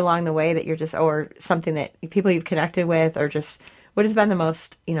learned along the way that you're just, or something that people you've connected with, or just what has been the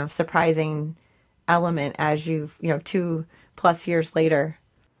most, surprising element as you've, 2+ years later?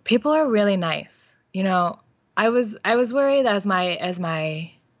 People are really nice. I was worried as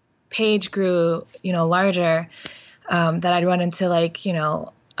my page grew, larger, that I'd run into like,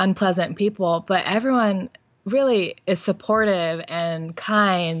 unpleasant people, but everyone really is supportive and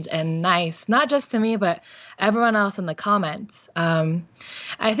kind and nice, not just to me, but everyone else in the comments.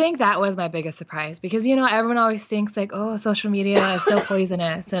 I think that was my biggest surprise because, everyone always thinks like, oh, social media is so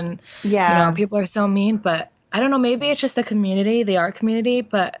poisonous and, people are so mean, but I don't know, maybe it's just the community, the art community,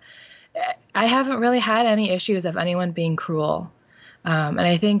 but I haven't really had any issues of anyone being cruel. And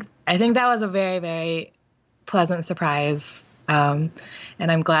I think that was a very, very pleasant surprise. And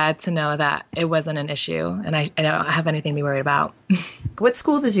I'm glad to know that it wasn't an issue, and I don't have anything to be worried about. What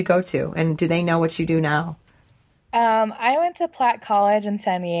school did you go to, and do they know what you do now? I went to Platt College in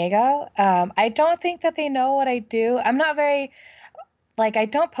San Diego. I don't think that they know what I do. I'm not very, like, I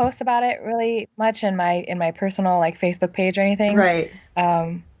don't post about it really much in my personal, like, Facebook page or anything. Right.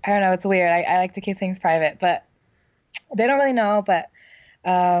 I don't know. It's weird. I like to keep things private, but they don't really know. But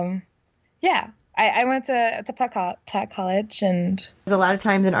yeah, I went to Platt College, and a lot of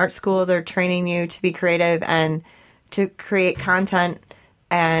times in art school, they're training you to be creative and to create content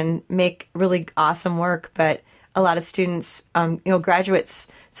and make really awesome work. But a lot of students, graduates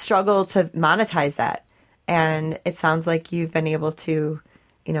struggle to monetize that. And it sounds like you've been able to,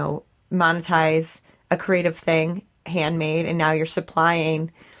 monetize a creative thing, handmade, and now you're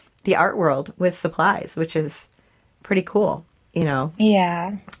supplying the art world with supplies, which is pretty cool,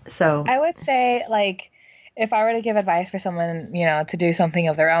 Yeah. So I would say, like, if I were to give advice for someone, to do something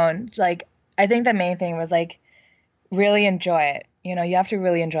of their own, like, I think the main thing was, like, really enjoy it. You have to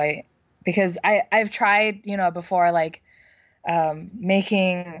really enjoy it, because I've tried, before, like,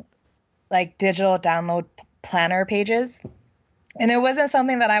 making, like, digital download planner pages, and it wasn't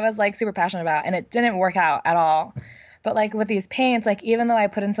something that I was, like, super passionate about, and it didn't work out at all. But, like, with these paints, like, even though I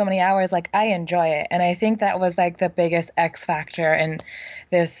put in so many hours, like, I enjoy it. And I think that was, like, the biggest X factor in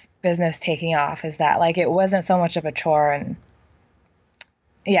this business taking off, is that, like, it wasn't so much of a chore. And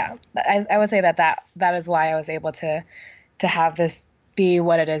yeah, I would say that is why I was able to have this be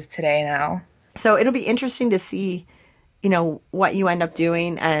what it is today now. So it'll be interesting to see, what you end up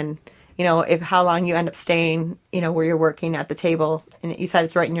doing, and, if how long you end up staying, where you're working at the table. And you said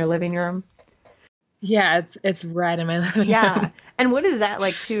it's right in your living room. Yeah, it's right in my living room. Yeah. And what is that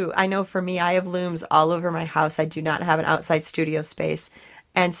like too? I know for me, I have looms all over my house. I do not have an outside studio space.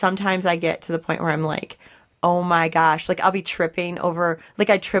 And sometimes I get to the point where I'm like, oh my gosh, like I'll be tripping over,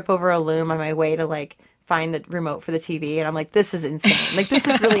 like I trip over a loom on my way to like find the remote for the TV. And I'm like, this is insane. Like this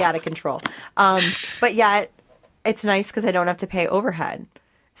is really out of control. But yet it's nice because I don't have to pay overhead.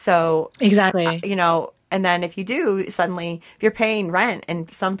 So exactly, and then if you do, suddenly if you're paying rent,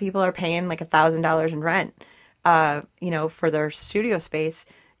 and some people are paying like $1,000 in rent, for their studio space,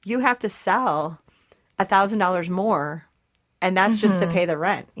 you have to sell $1,000 more, and that's just to pay the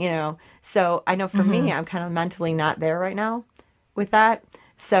rent, So I know for me, I'm kind of mentally not there right now with that.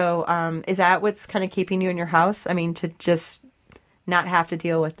 So is that what's kind of keeping you in your house? I mean, to just not have to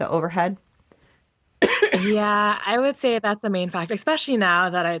deal with the overhead? Yeah, I would say that's the main factor, especially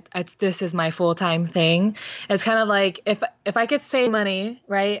now that this is my full-time thing. It's kind of like if I could save money,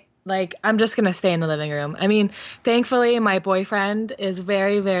 right? Like I'm just going to stay in the living room. I mean, thankfully my boyfriend is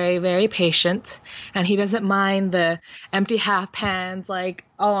very, very, very patient, and he doesn't mind the empty half pans like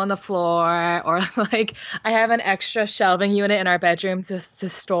all on the floor, or like I have an extra shelving unit in our bedroom to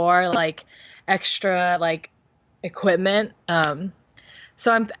store like extra like equipment.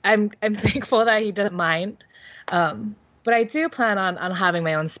 So I'm thankful that he doesn't mind, but I do plan on having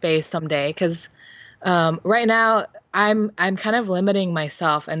my own space someday, because right now I'm kind of limiting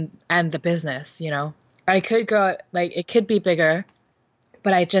myself and the business. I could grow, like it could be bigger,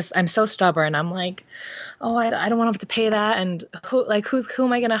 but I'm so stubborn. I'm like, oh, I don't want to have to pay that, and who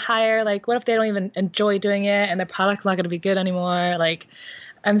am I gonna hire? Like, what if they don't even enjoy doing it and their product's not gonna be good anymore? Like,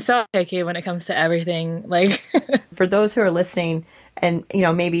 I'm so picky when it comes to everything. Like, for those who are listening, and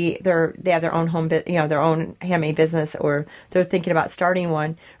maybe they have their own home, their own handmade business, or they're thinking about starting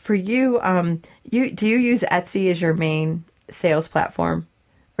one. For you, do you use Etsy as your main sales platform,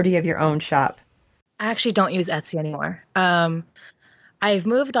 or do you have your own shop? I actually don't use Etsy anymore. I've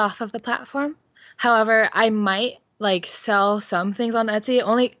moved off of the platform. However, I might like sell some things on Etsy,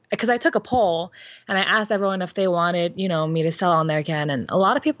 only because I took a poll and I asked everyone if they wanted, me to sell on there again, and a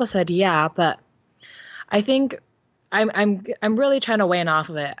lot of people said yeah, but I think I'm really trying to weigh off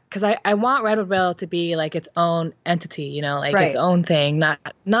of it, because I want RedwoodWillow to be like its own entity, like right. Its own thing,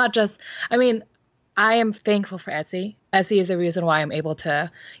 not just. I mean, I am thankful for Etsy. Etsy is the reason why I'm able to,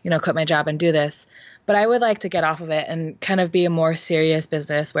 quit my job and do this. But I would like to get off of it and kind of be a more serious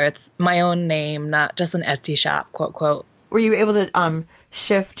business where it's my own name, not just an Etsy shop, quote, quote. Were you able to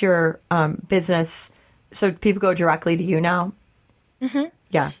shift your business so people go directly to you now? Mm-hmm.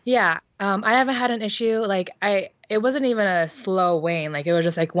 Yeah. Yeah. I haven't had an issue. Like it wasn't even a slow wane. Like it was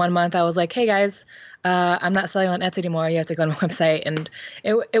just like 1 month I was like, hey guys, I'm not selling on Etsy anymore. You have to go on my website. And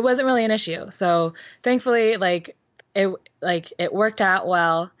it wasn't really an issue. So thankfully, it worked out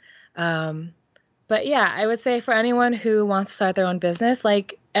well. But yeah, I would say for anyone who wants to start their own business,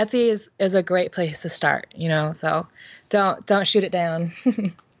 like Etsy is a great place to start, so don't shoot it down.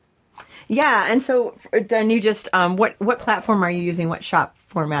 Yeah. And so then you just, what platform are you using? What shop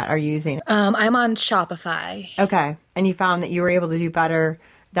format are you using? I'm on Shopify. Okay. And you found that you were able to do better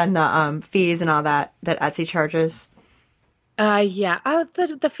than the fees and all that Etsy charges? Yeah.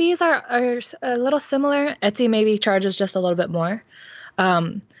 The fees are a little similar. Etsy maybe charges just a little bit more.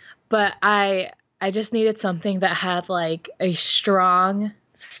 But I just needed something that had like a strong,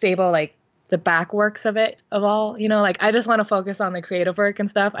 stable, like the back works of all, like I just want to focus on the creative work and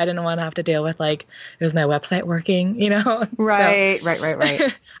stuff. I didn't want to have to deal with like, is my website working, Right, so,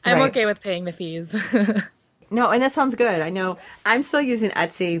 right. I'm okay with paying the fees. No, and that sounds good. I know I'm still using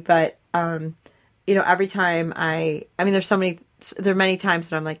Etsy, but, every time there are many times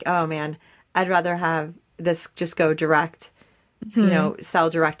that I'm like, oh man, I'd rather have this just go direct, sell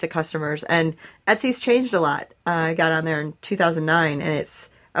direct to customers. And Etsy's changed a lot. I got on there in 2009 and it's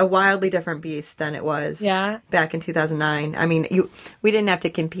a wildly different beast than it was back in 2009. I mean, we didn't have to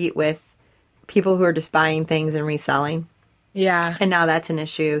compete with people who are just buying things and reselling. Yeah. And now that's an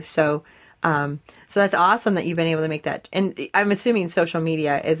issue. So that's awesome that you've been able to make that. And I'm assuming social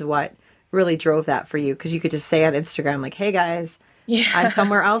media is what really drove that for you, because you could just say on Instagram, like, hey guys, I'm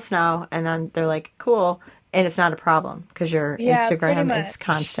somewhere else now. And then they're like, cool. And it's not a problem because your Instagram is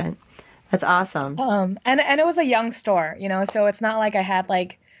constant. That's awesome. And it was a young store, so it's not like I had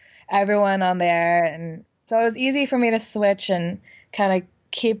like everyone on there. And so it was easy for me to switch and kind of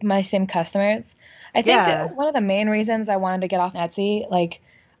keep my same customers. I think one of the main reasons I wanted to get off Etsy, like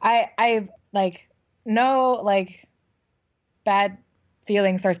I like no like bad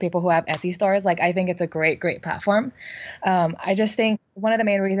feelings towards people who have Etsy stores. Like I think it's a great platform. I just think one of the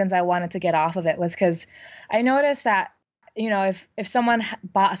main reasons I wanted to get off of it was because I noticed that, if someone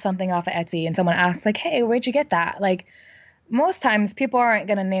bought something off of Etsy and someone asks like, hey, where'd you get that? Like most times people aren't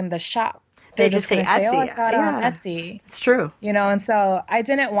going to name the shop. They just say Etsy. Oh, I got it on Etsy. It's true. And so I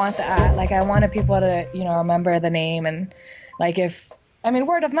didn't want that. Like I wanted people to, remember the name. And like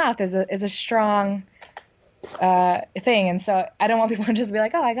word of mouth is a strong thing. And so I don't want people to just be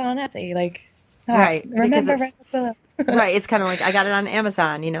like, oh, I got on Etsy. Like, right. Remember RedwoodWillow. Right. It's kind of like I got it on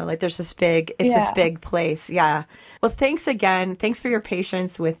Amazon, like there's this big place. Yeah. Well, thanks again. Thanks for your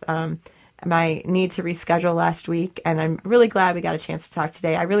patience with my need to reschedule last week. And I'm really glad we got a chance to talk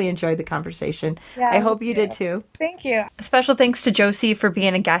today. I really enjoyed the conversation. Yeah, I hope you did too. Thank you. Special thanks to Josie for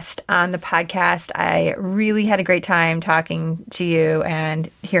being a guest on the podcast. I really had a great time talking to you and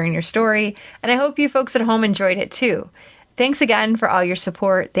hearing your story. And I hope you folks at home enjoyed it too. Thanks again for all your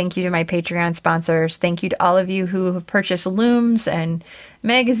support. Thank you to my Patreon sponsors. Thank you to all of you who have purchased looms and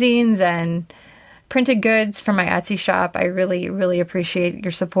magazines and printed goods from my Etsy shop. I really, really appreciate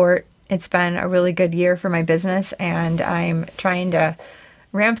your support. It's been a really good year for my business, and I'm trying to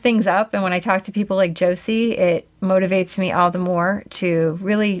ramp things up. And when I talk to people like Josie, it motivates me all the more to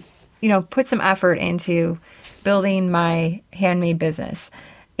really, put some effort into building my handmade business.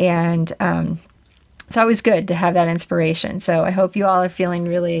 And it's always good to have that inspiration. So I hope you all are feeling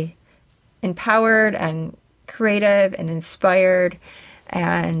really empowered and creative and inspired.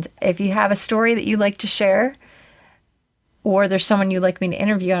 And if you have a story that you'd like to share, or there's someone you'd like me to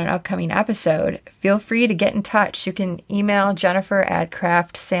interview on an upcoming episode, feel free to get in touch. You can email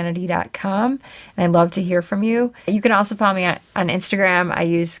Jennifer@CraftSanity.com, and I'd love to hear from you. You can also follow me on Instagram. I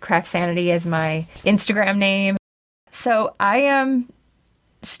use CraftSanity as my Instagram name. So I am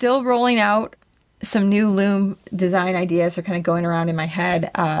still rolling out some new loom design ideas are kind of going around in my head,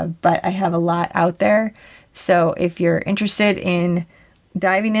 but I have a lot out there. So if you're interested in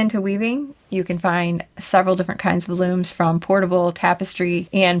diving into weaving, you can find several different kinds of looms, from portable tapestry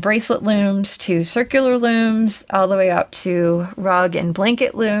and bracelet looms to circular looms, all the way up to rug and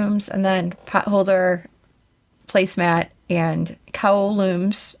blanket looms, and then pot holder, placemat, and cowl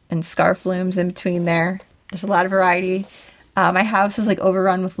looms and scarf looms in between there. There's a lot of variety. My house is like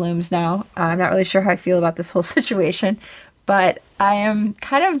overrun with looms now. I'm not really sure how I feel about this whole situation, but I am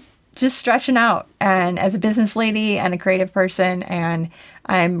kind of just stretching out, and as a business lady and a creative person, and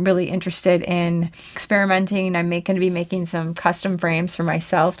I'm really interested in experimenting. I'm going to be making some custom frames for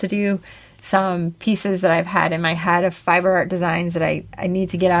myself to do some pieces that I've had in my head of fiber art designs that I need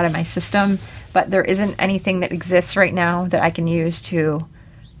to get out of my system, but there isn't anything that exists right now that I can use to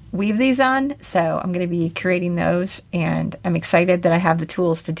weave these on. So I'm going to be creating those, and I'm excited that I have the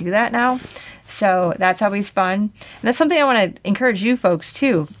tools to do that now. So that's always fun. And that's something I want to encourage you folks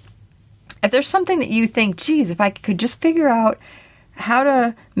too. If there's something that you think, geez, if I could just figure out how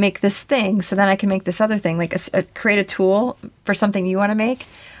to make this thing so then I can make this other thing, like create a tool for something you want to make,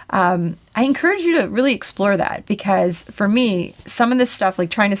 I encourage you to really explore that, because for me, some of this stuff, like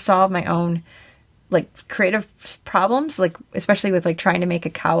trying to solve my own like creative problems, like especially with like trying to make a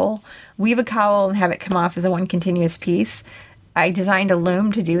cowl, weave a cowl and have it come off as a one continuous piece. I designed a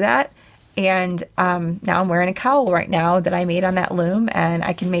loom to do that. And now I'm wearing a cowl right now that I made on that loom, and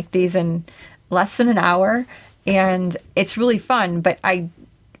I can make these in less than an hour. And it's really fun. But I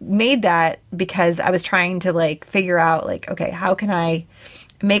made that because I was trying to like figure out like, okay, how can I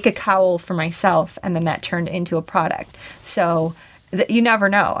make a cowl for myself? And then that turned into a product. So you never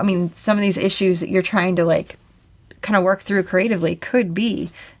know. I mean, some of these issues that you're trying to like kind of work through creatively could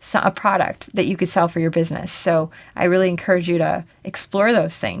be a product that you could sell for your business. So I really encourage you to explore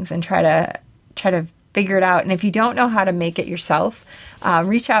those things and try to figure it out. And if you don't know how to make it yourself,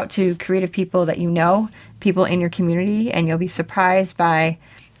 reach out to creative people that you know, people in your community, and you'll be surprised by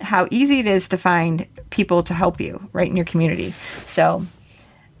how easy it is to find people to help you right in your community. So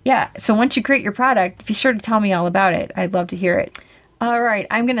yeah, so once you create your product, be sure to tell me all about it. I'd love to hear it. All right,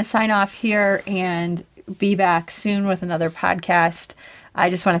 I'm going to sign off here and be back soon with another podcast.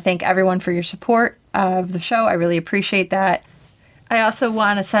 I just want to thank everyone for your support of the show. I really appreciate that. I also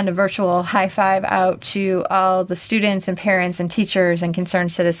want to send a virtual high five out to all the students and parents and teachers and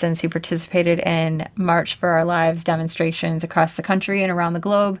concerned citizens who participated in March for Our Lives demonstrations across the country and around the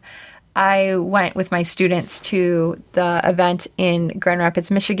globe. I went with my students to the event in Grand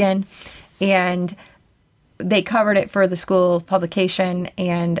Rapids, Michigan, and they covered it for the school publication,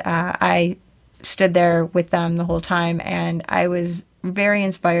 and I stood there with them the whole time, and I was very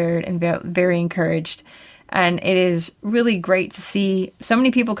inspired and very encouraged. And it is really great to see so many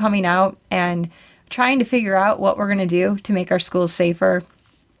people coming out and trying to figure out what we're going to do to make our schools safer,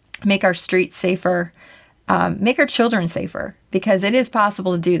 make our streets safer, make our children safer, because it is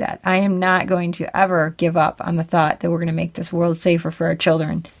possible to do that. I am not going to ever give up on the thought that we're going to make this world safer for our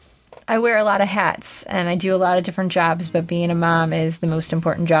children. I wear a lot of hats and I do a lot of different jobs, but being a mom is the most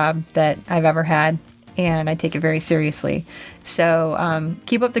important job that I've ever had, and I take it very seriously. So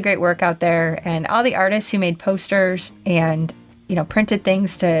keep up the great work out there, and all the artists who made posters and printed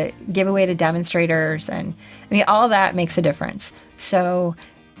things to give away to demonstrators, and I mean, all that makes a difference. So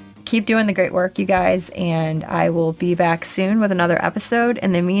keep doing the great work, you guys, and I will be back soon with another episode.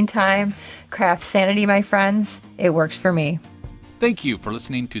 In the meantime, CraftSanity, my friends, it works for me. Thank you for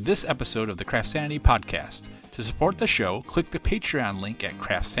listening to this episode of the CraftSanity podcast. To support the show, click the Patreon link at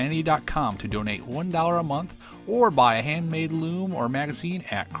craftsanity.com to donate $1 a month, or buy a handmade loom or magazine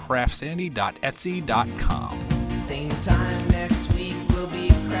at craftsanity.etsy.com. Same time next week, we'll be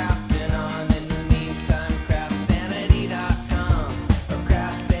crafting.